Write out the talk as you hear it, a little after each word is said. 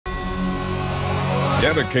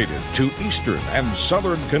Dedicated to Eastern and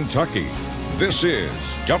Southern Kentucky, this is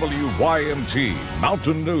WYMT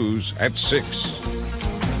Mountain News at 6.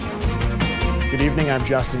 Good evening, I'm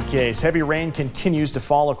Justin Case. Heavy rain continues to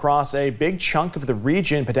fall across a big chunk of the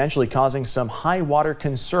region, potentially causing some high water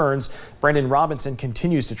concerns. Brandon Robinson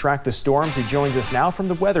continues to track the storms. He joins us now from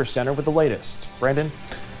the Weather Center with the latest. Brandon?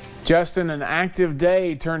 Justin, an active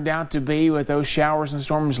day turned out to be with those showers and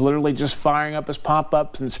storms literally just firing up as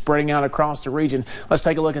pop-ups and spreading out across the region. Let's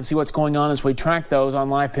take a look and see what's going on as we track those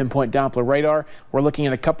on live pinpoint Doppler radar. We're looking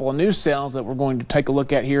at a couple of new cells that we're going to take a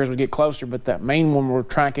look at here as we get closer, but that main one we're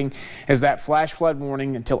tracking is that flash flood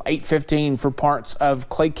warning until 8:15 for parts of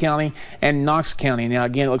Clay County and Knox County. Now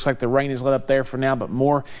again, it looks like the rain is let up there for now, but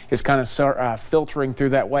more is kind of filtering through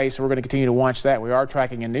that way, so we're going to continue to watch that. We are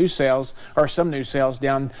tracking some new cells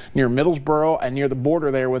down near Middlesboro and near the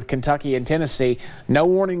border there with Kentucky and Tennessee. No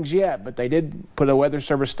warnings yet, but they did put a Weather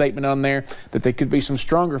Service statement on there that there could be some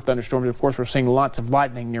stronger thunderstorms. Of course, we're seeing lots of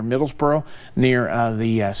lightning near Middlesboro, near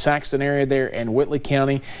the Saxton area there in Whitley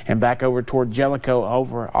County, and back over toward Jellicoe,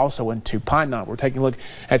 over also into Pine Knot. We're taking a look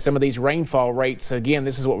at some of these rainfall rates. Again,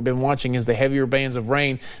 this is what we've been watching, is the heavier bands of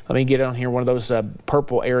rain. Let me get on here, one of those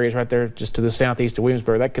purple areas right there just to the southeast of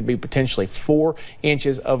Williamsburg. That could be potentially 4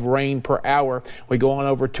 inches of rain per hour. We go on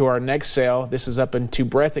over to our next cell. This is up into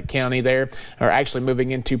Breathitt County there, or actually moving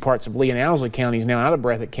into parts of Lee and Owsley counties now out of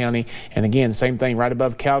Breathitt County. And again, same thing right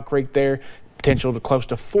above Cow Creek there. Potential to close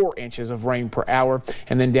to 4 inches of rain per hour,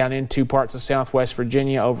 and then down into parts of southwest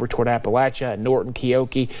Virginia over toward Appalachia, Norton,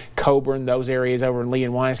 Keokee, Coburn, those areas over in Lee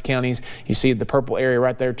and Wise counties. You see the purple area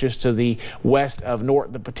right there just to the west of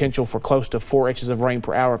Norton, the potential for close to 4 inches of rain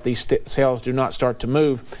per hour. If these cells do not start to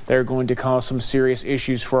move, they're going to cause some serious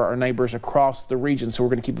issues for our neighbors across the region, so we're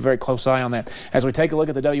going to keep a very close eye on that. As we take a look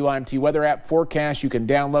at the WYMT weather app forecast, you can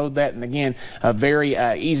download that, and again, a very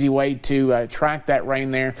easy way to track that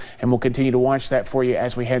rain there, and we'll continue to watch that for you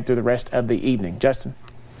as we head through the rest of the evening. Justin?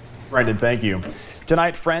 Brandon, thank you.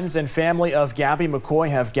 Tonight, friends and family of Gabby McCoy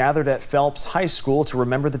have gathered at Phelps High School to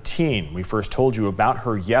remember the teen. We first told you about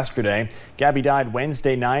her yesterday. Gabby died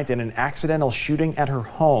Wednesday night in an accidental shooting at her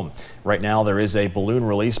home. Right now, there is a balloon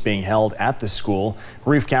release being held at the school.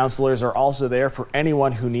 Grief counselors are also there for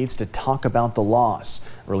anyone who needs to talk about the loss.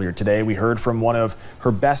 Earlier today, we heard from one of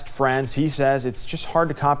her best friends. He says it's just hard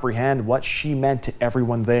to comprehend what she meant to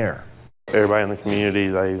everyone there. Everybody in the community,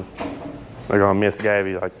 they're gonna miss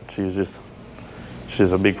Gabby. Like, she's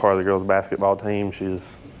a big part of the girls' basketball team. She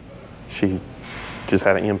just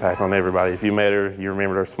had an impact on everybody. If you met her, you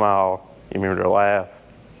remembered her smile, you remembered her laugh,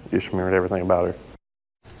 you just remembered everything about her.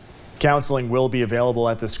 Counseling will be available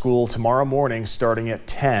at the school tomorrow morning starting at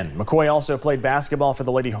 10. McCoy also played basketball for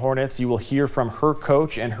the Lady Hornets. You will hear from her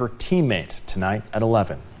coach and her teammate tonight at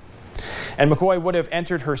 11. And McCoy would have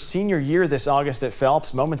entered her senior year this August at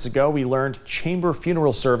Phelps. Moments ago, we learned Chamber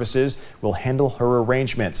Funeral Services will handle her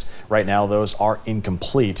arrangements. Right now, those are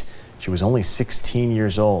incomplete. She was only 16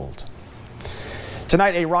 years old.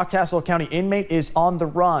 Tonight, a Rockcastle County inmate is on the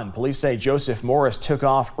run. Police say Joseph Morris took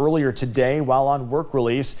off earlier today while on work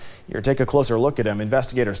release. Here, take a closer look at him.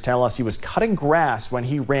 Investigators tell us he was cutting grass when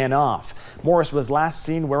he ran off. Morris was last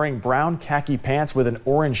seen wearing brown khaki pants with an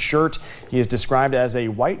orange shirt. He is described as a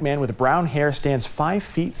white man with brown hair, stands 5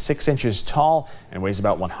 feet 6 inches tall, and weighs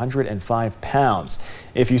about 105 pounds.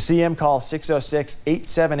 If you see him, call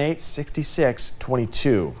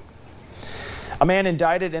 606-878-6622. A man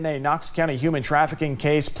indicted in a Knox County human trafficking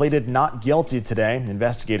case pleaded not guilty today.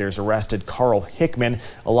 Investigators arrested Carl Hickman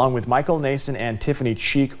along with Michael Nason and Tiffany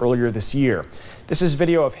Cheek earlier this year. This is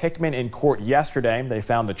video of Hickman in court yesterday. They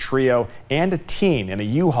found the trio and a teen in a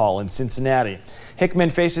U-Haul in Cincinnati. Hickman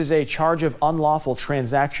faces a charge of unlawful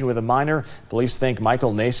transaction with a minor. Police think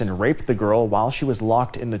Michael Nason raped the girl while she was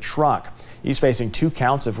locked in the truck. He's facing 2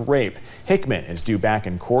 counts of rape. Hickman is due back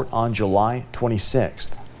in court on July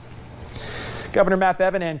 26th. Governor Matt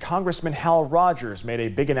Bevin and Congressman Hal Rogers made a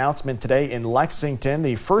big announcement today in Lexington.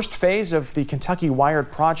 The first phase of the Kentucky Wired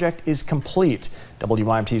project is complete.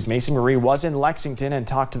 WYMT's Macy Marie was in Lexington and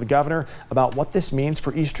talked to the governor about what this means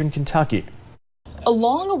for Eastern Kentucky. A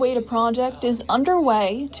long-awaited project is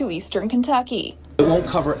underway to Eastern Kentucky. It won't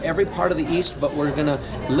cover every part of the East, but we're going to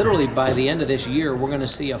literally, by the end of this year, we're going to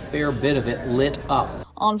see a fair bit of it lit up.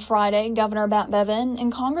 On Friday, Governor Matt Bevin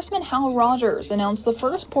and Congressman Hal Rogers announced the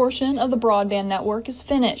first portion of the broadband network is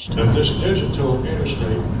finished. That this digital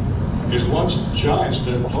interstate is one giant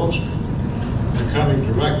step closer to coming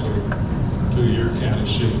directly to your county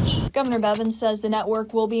seats. Governor Bevin says the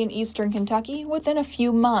network will be in Eastern Kentucky within a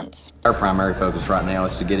few months. Our primary focus right now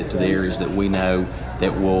is to get it to the areas that we know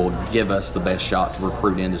that will give us the best shot to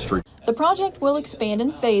recruit industry. The project will expand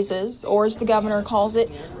in phases, or as the governor calls it,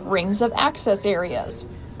 rings of access areas.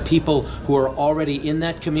 People who are already in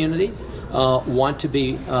that community want to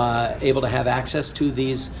be able to have access to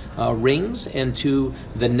these rings and to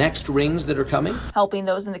the next rings that are coming. Helping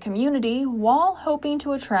those in the community while hoping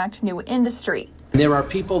to attract new industry. There are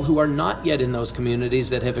people who are not yet in those communities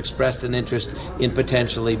that have expressed an interest in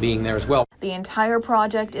potentially being there as well. The entire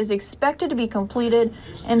project is expected to be completed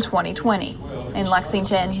in 2020. In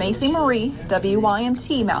Lexington, Macy Marie,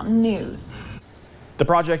 WYMT Mountain News. The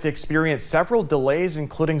project experienced several delays,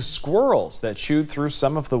 including squirrels that chewed through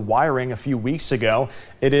some of the wiring a few weeks ago.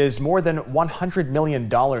 It is more than $100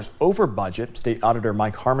 million over budget. State Auditor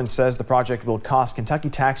Mike Harmon says the project will cost Kentucky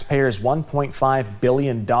taxpayers $1.5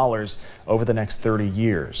 billion over the next 30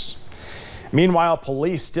 years. Meanwhile,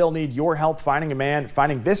 police still need your help finding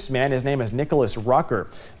this man. His name is Nicholas Rucker.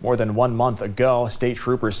 More than 1 month ago, state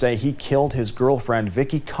troopers say he killed his girlfriend,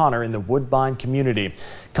 Vicki Connor, in the Woodbine community.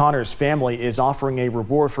 Connor's family is offering a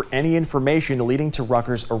reward for any information leading to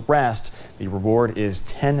Rucker's arrest. The reward is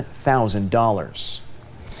 $10,000.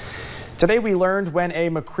 Today we learned when a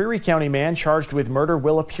McCreary County man charged with murder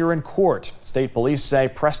will appear in court. State police say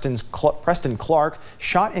Preston Clark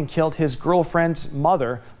shot and killed his girlfriend's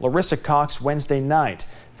mother, Larissa Cox, Wednesday night.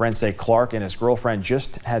 Friends say Clark and his girlfriend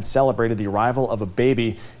just had celebrated the arrival of a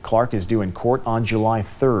baby. Clark is due in court on July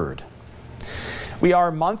 3rd. We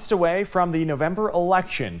are months away from the November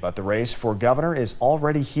election, but the race for governor is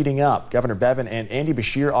already heating up. Governor Bevin and Andy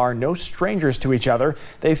Beshear are no strangers to each other.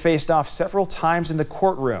 They faced off several times in the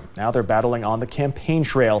courtroom. Now they're battling on the campaign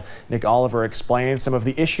trail. Nick Oliver explains some of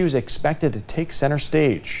the issues expected to take center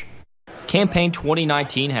stage. Campaign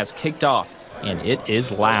 2019 has kicked off, and it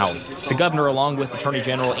is loud. The governor, along with Attorney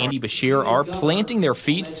General Andy Beshear, are planting their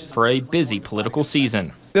feet for a busy political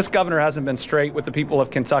season. This governor hasn't been straight with the people of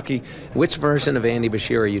Kentucky. Which version of Andy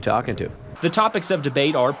Beshear are you talking to? The topics of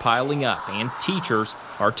debate are piling up, and teachers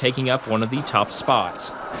are taking up one of the top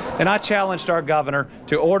spots. And I challenged our governor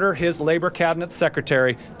to order his labor cabinet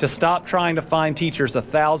secretary to stop trying to fine teachers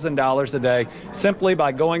 $1,000 a day simply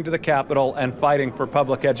by going to the Capitol and fighting for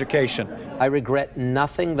public education. I regret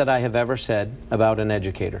nothing that I have ever said about an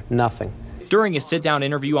educator. Nothing. During a sit-down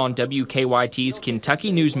interview on WKYT's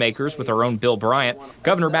Kentucky Newsmakers with our own Bill Bryant,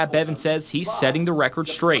 Governor Matt Bevin says he's setting the record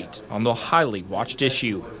straight on the highly watched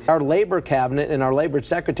issue. Our labor cabinet and our labor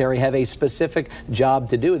secretary have a specific job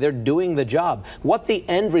to do. They're doing the job. What the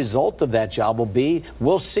end result of that job will be,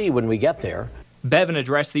 we'll see when we get there. Bevin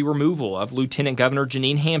addressed the removal of Lieutenant Governor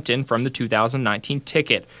Janine Hampton from the 2019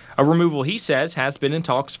 ticket, a removal he says has been in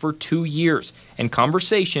talks for 2 years, and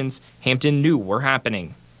conversations Hampton knew were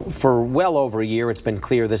happening. For well over a year, it's been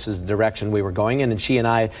clear this is the direction we were going in, and she and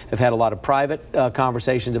I have had a lot of private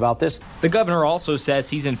conversations about this. The governor also says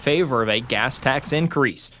he's in favor of a gas tax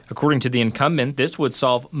increase. According to the incumbent, this would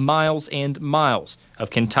solve miles and miles of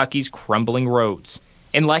Kentucky's crumbling roads.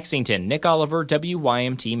 In Lexington, Nick Oliver,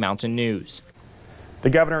 WYMT Mountain News. The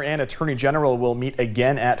governor and attorney general will meet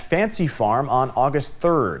again at Fancy Farm on August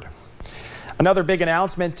 3rd. Another big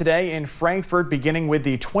announcement today in Frankfort, beginning with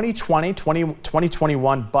the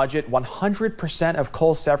 2020-2021 budget. 100% of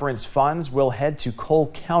coal severance funds will head to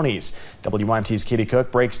coal counties. WYMT's Katie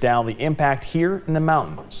Cook breaks down the impact here in the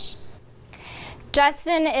mountains.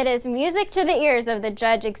 Justin, it is music to the ears of the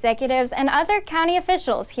judge, executives, and other county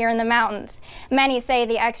officials here in the mountains. Many say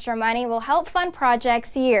the extra money will help fund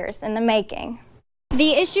projects years in the making.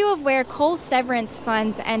 The issue of where coal severance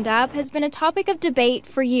funds end up has been a topic of debate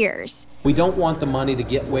for years. We don't want the money to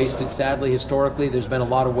get wasted. Sadly, historically, there's been a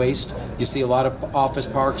lot of waste. You see a lot of office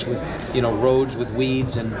parks with, roads with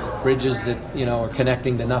weeds and bridges that, are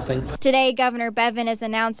connecting to nothing. Today, Governor Bevin is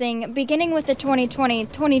announcing, beginning with the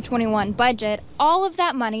 2020-2021 budget, all of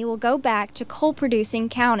that money will go back to coal-producing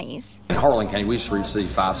counties. In Harlan County, we used to receive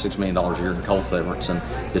 $5–6 million a year in coal severance, and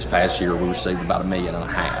this past year we received about $1.5 million,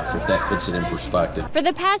 if that puts it in perspective. For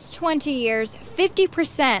the past 20 years,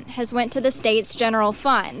 50% has went to the state's general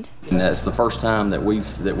fund. And that's the first time that we've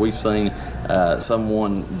seen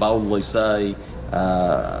someone boldly say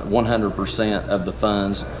 100% of the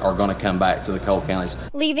funds are going to come back to the coal counties,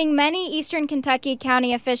 leaving many eastern Kentucky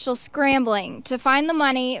county officials scrambling to find the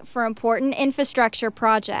money for important infrastructure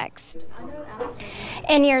projects.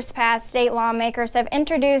 In years past, state lawmakers have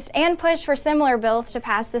introduced and pushed for similar bills to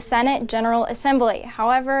pass the Senate General Assembly.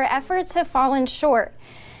 However, efforts have fallen short.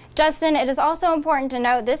 Justin, it is also important to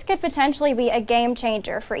note this could potentially be a game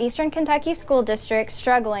changer for eastern Kentucky school districts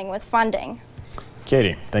struggling with funding.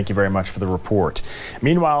 Katie, thank you very much for the report.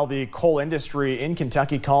 Meanwhile, the coal industry in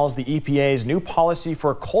Kentucky calls the EPA's new policy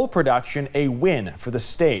for coal production a win for the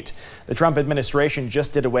state. The Trump administration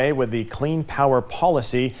just did away with the Clean Power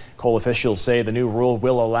Policy. Coal officials say the new rule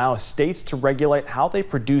will allow states to regulate how they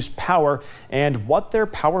produce power and what their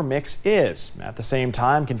power mix is. At the same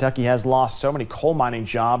time, Kentucky has lost so many coal mining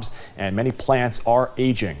jobs and many plants are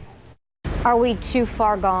aging. Are we too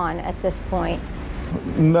far gone at this point?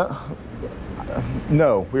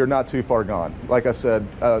 No, we are not too far gone. Like I said,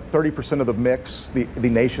 30% of the mix, the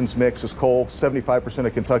nation's mix, is coal, 75%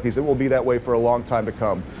 of Kentucky's. It will be that way for a long time to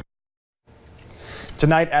come.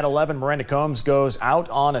 Tonight at 11, Miranda Combs goes out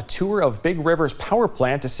on a tour of Big River's power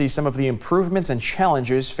plant to see some of the improvements and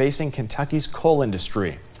challenges facing Kentucky's coal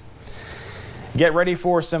industry. Get ready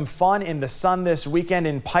for some fun in the sun this weekend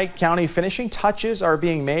in Pike County. Finishing touches are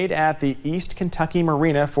being made at the East Kentucky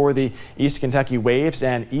Marina for the East Kentucky Waves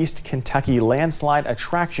and East Kentucky Landslide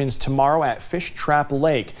attractions tomorrow at Fish Trap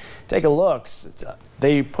Lake. Take a look.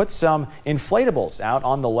 They put some inflatables out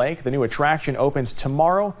on the lake. The new attraction opens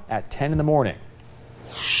tomorrow at 10 in the morning.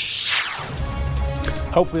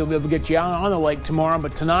 Hopefully we'll be able to get you out on the lake tomorrow,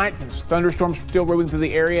 but tonight there's thunderstorms still moving through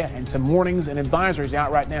the area and some warnings and advisories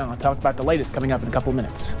out right now. I'll talk about the latest coming up in a couple of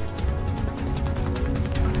minutes.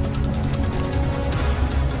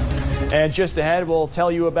 And just ahead, we'll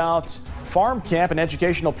tell you about Farm Camp, an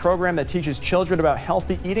educational program that teaches children about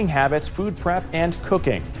healthy eating habits, food prep, and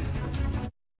cooking.